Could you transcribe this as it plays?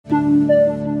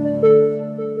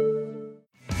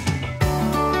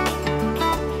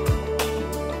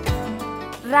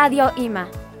Radio IMA,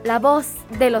 la voz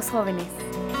de los jóvenes.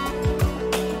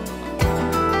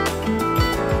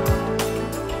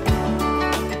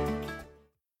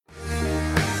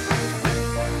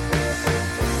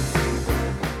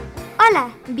 Hola,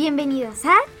 bienvenidos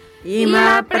a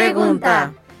IMA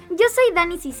Pregunta. Yo soy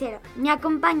Dany Cicero. Me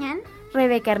acompañan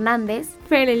Rebeca Hernández,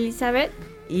 Fer Elizabeth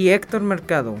y Hector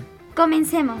Mercado.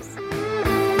 Comencemos.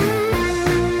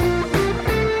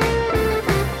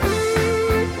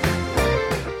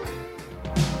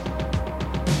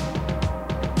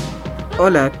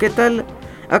 Hola, ¿qué tal?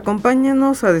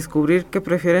 Acompáñanos a descubrir qué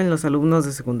prefieren los alumnos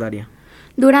de secundaria.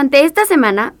 Durante esta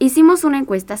semana hicimos una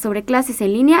encuesta sobre clases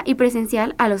en línea y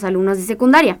presencial a los alumnos de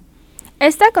secundaria.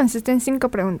 Esta consiste en 5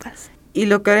 preguntas. Y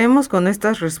lo que haremos con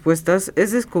estas respuestas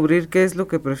es descubrir qué es lo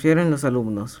que prefieren los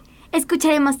alumnos.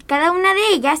 Escucharemos cada una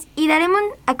de ellas y daremos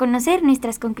a conocer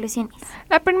nuestras conclusiones.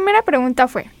 La primera pregunta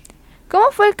fue: ¿cómo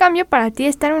fue el cambio para ti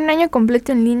estar un año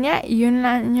completo en línea y un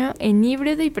año en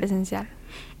híbrido y presencial?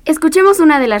 Escuchemos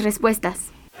una de las respuestas.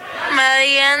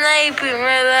 Mariana y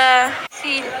primera,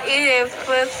 sí, y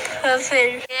después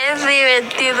hacer. Es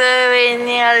divertido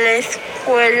venir a la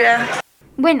escuela.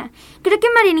 Bueno, creo que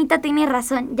Marianita tiene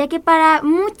razón, ya que para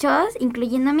muchos,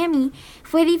 incluyéndome a mí,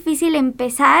 fue difícil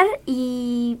empezar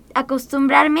y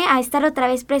acostumbrarme a estar otra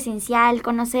vez presencial,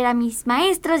 conocer a mis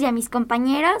maestros y a mis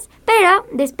compañeros, pero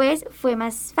después fue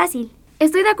más fácil.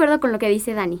 Estoy de acuerdo con lo que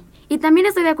dice Dany. Y también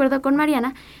estoy de acuerdo con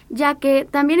Mariana, ya que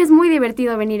también es muy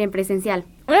divertido venir en presencial.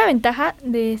 Una ventaja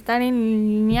de estar en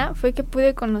línea fue que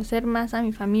pude conocer más a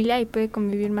mi familia y pude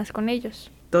convivir más con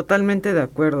ellos. Totalmente de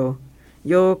acuerdo.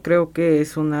 Yo creo que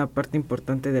es una parte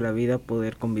importante de la vida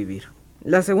poder convivir.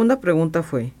 La segunda pregunta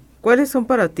fue: ¿cuáles son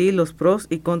para ti los pros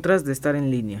y contras de estar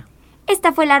en línea?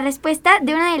 Esta fue la respuesta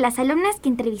de una de las alumnas que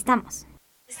entrevistamos.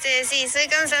 Sí, soy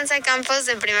Constanza Campos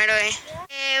de primero E.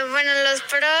 Bueno, los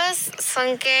pros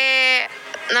son que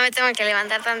no me tengo que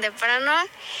levantar tan temprano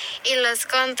y los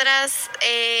contras,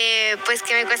 pues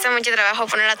que me cuesta mucho trabajo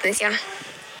poner atención.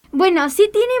 Bueno, sí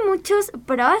tiene muchos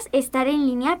pros estar en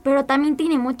línea, pero también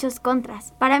tiene muchos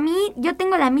contras. Para mí, yo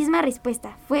tengo la misma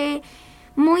respuesta. Fue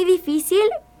muy difícil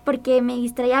porque me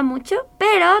distraía mucho,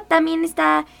 pero también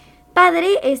está padre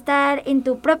estar en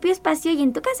tu propio espacio y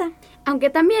en tu casa.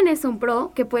 Aunque también es un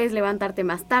pro que puedes levantarte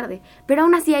más tarde, pero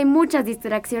aún así hay muchas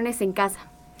distracciones en casa.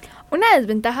 Una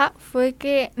desventaja fue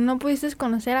que no pudiste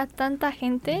conocer a tanta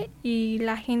gente y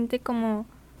la gente como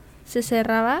se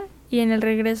cerraba y en el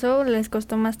regreso les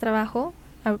costó más trabajo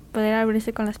a poder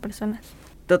abrirse con las personas.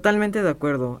 Totalmente de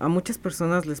acuerdo. A muchas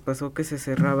personas les pasó que se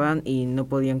cerraban y no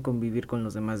podían convivir con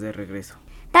los demás de regreso.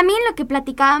 También lo que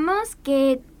platicábamos,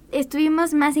 que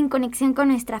estuvimos más en conexión con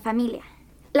nuestra familia.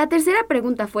 La tercera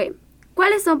pregunta fue: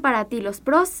 ¿cuáles son para ti los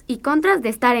pros y contras de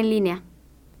estar en línea?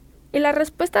 Y la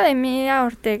respuesta de Mía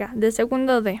Ortega, de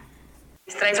segundo D.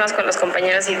 Distraes más con los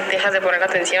compañeros y dejas de poner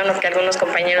atención, o que algunos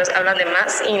compañeros hablan de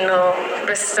más y no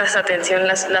prestas atención,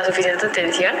 la suficiente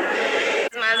atención.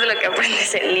 Es más de lo que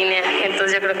aprendes en línea,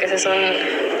 entonces yo creo que ese es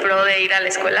un pro de ir a la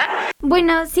escuela.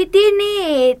 Bueno, sí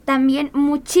tiene también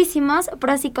muchísimos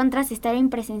pros y contras estar en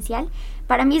presencial.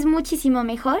 Para mí es muchísimo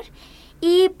mejor.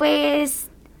 Y pues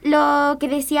lo que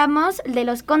decíamos de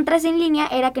los contras en línea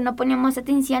era que no poníamos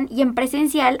atención, y en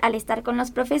presencial, al estar con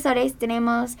los profesores,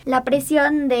 tenemos la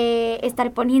presión de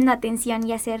estar poniendo atención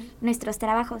y hacer nuestros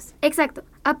trabajos. Exacto.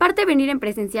 Aparte, venir en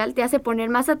presencial te hace poner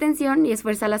más atención y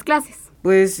esfuerza las clases.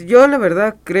 Pues yo la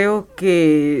verdad creo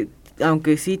que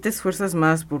aunque sí te esfuerzas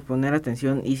más por poner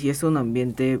atención y si es un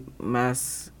ambiente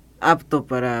más apto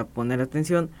para poner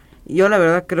atención, yo la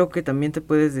verdad creo que también te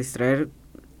puedes distraer,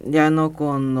 ya no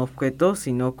con objetos,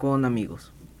 sino con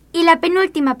amigos. Y la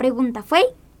penúltima pregunta fue: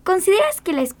 ¿consideras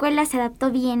que la escuela se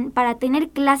adaptó bien para tener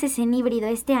clases en híbrido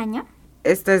este año?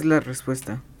 Esta es la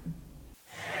respuesta.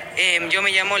 Yo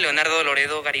me llamo Leonardo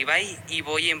Loredo Garibay y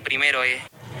voy en primero E.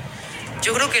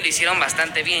 Yo creo que lo hicieron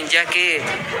bastante bien, ya que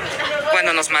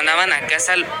cuando nos mandaban a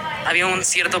casa había un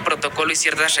cierto protocolo y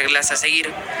ciertas reglas a seguir.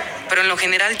 Pero en lo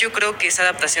general yo creo que esa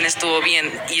adaptación estuvo bien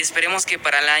y esperemos que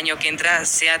para el año que entra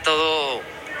sea todo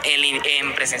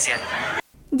en presencial.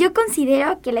 Yo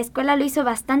considero que la escuela lo hizo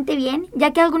bastante bien,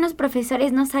 ya que algunos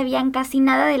profesores no sabían casi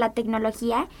nada de la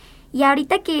tecnología, y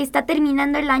ahorita que está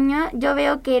terminando el año, yo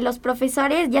veo que los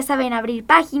profesores ya saben abrir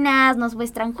páginas, nos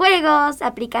muestran juegos,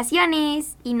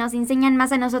 aplicaciones y nos enseñan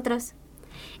más a nosotros.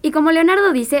 Y como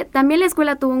Leonardo dice, también la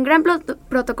escuela tuvo un gran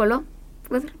protocolo.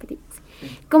 ¿Puedes repetir?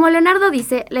 Como Leonardo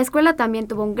dice, la escuela también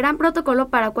tuvo un gran protocolo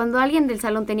para cuando alguien del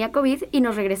salón tenía COVID y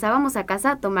nos regresábamos a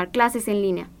casa a tomar clases en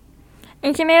línea.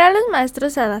 En general los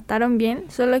maestros se adaptaron bien,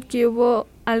 solo que hubo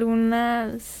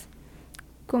algunas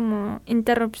como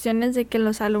interrupciones de que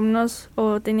los alumnos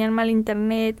o tenían mal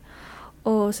internet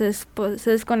o se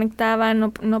desconectaban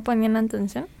o no ponían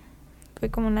atención. Fue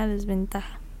como una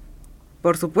desventaja.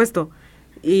 Por supuesto.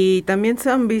 Y también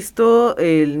se han visto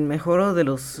el mejoro de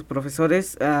los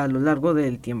profesores a lo largo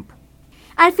del tiempo.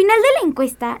 Al final de la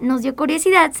encuesta nos dio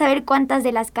curiosidad saber cuántas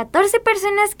de las 14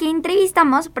 personas que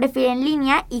entrevistamos prefieren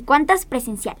línea y cuántas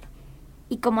presencial.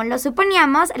 Y como lo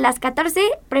suponíamos, las 14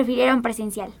 prefirieron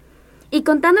presencial. Y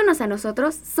contándonos a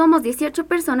nosotros, somos 18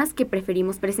 personas que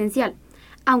preferimos presencial,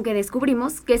 aunque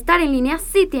descubrimos que estar en línea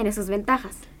sí tiene sus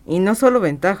ventajas. Y no solo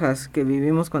ventajas que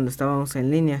vivimos cuando estábamos en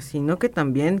línea, sino que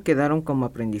también quedaron como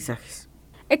aprendizajes.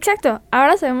 Exacto,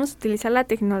 ahora sabemos utilizar la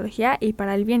tecnología y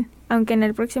para el bien. Aunque en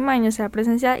el próximo año sea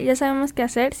presencial, ya sabemos qué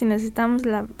hacer si necesitamos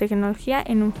la tecnología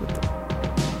en un futuro.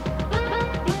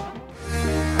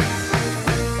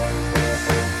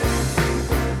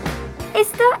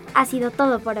 Esto ha sido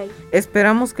todo por hoy.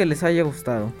 Esperamos que les haya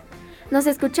gustado. Nos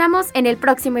escuchamos en el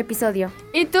próximo episodio.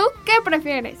 ¿Y tú qué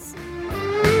prefieres?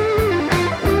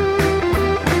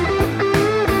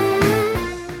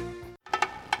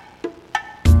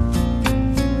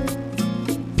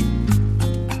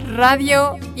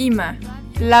 Radio IMA,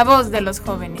 la voz de los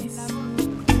jóvenes.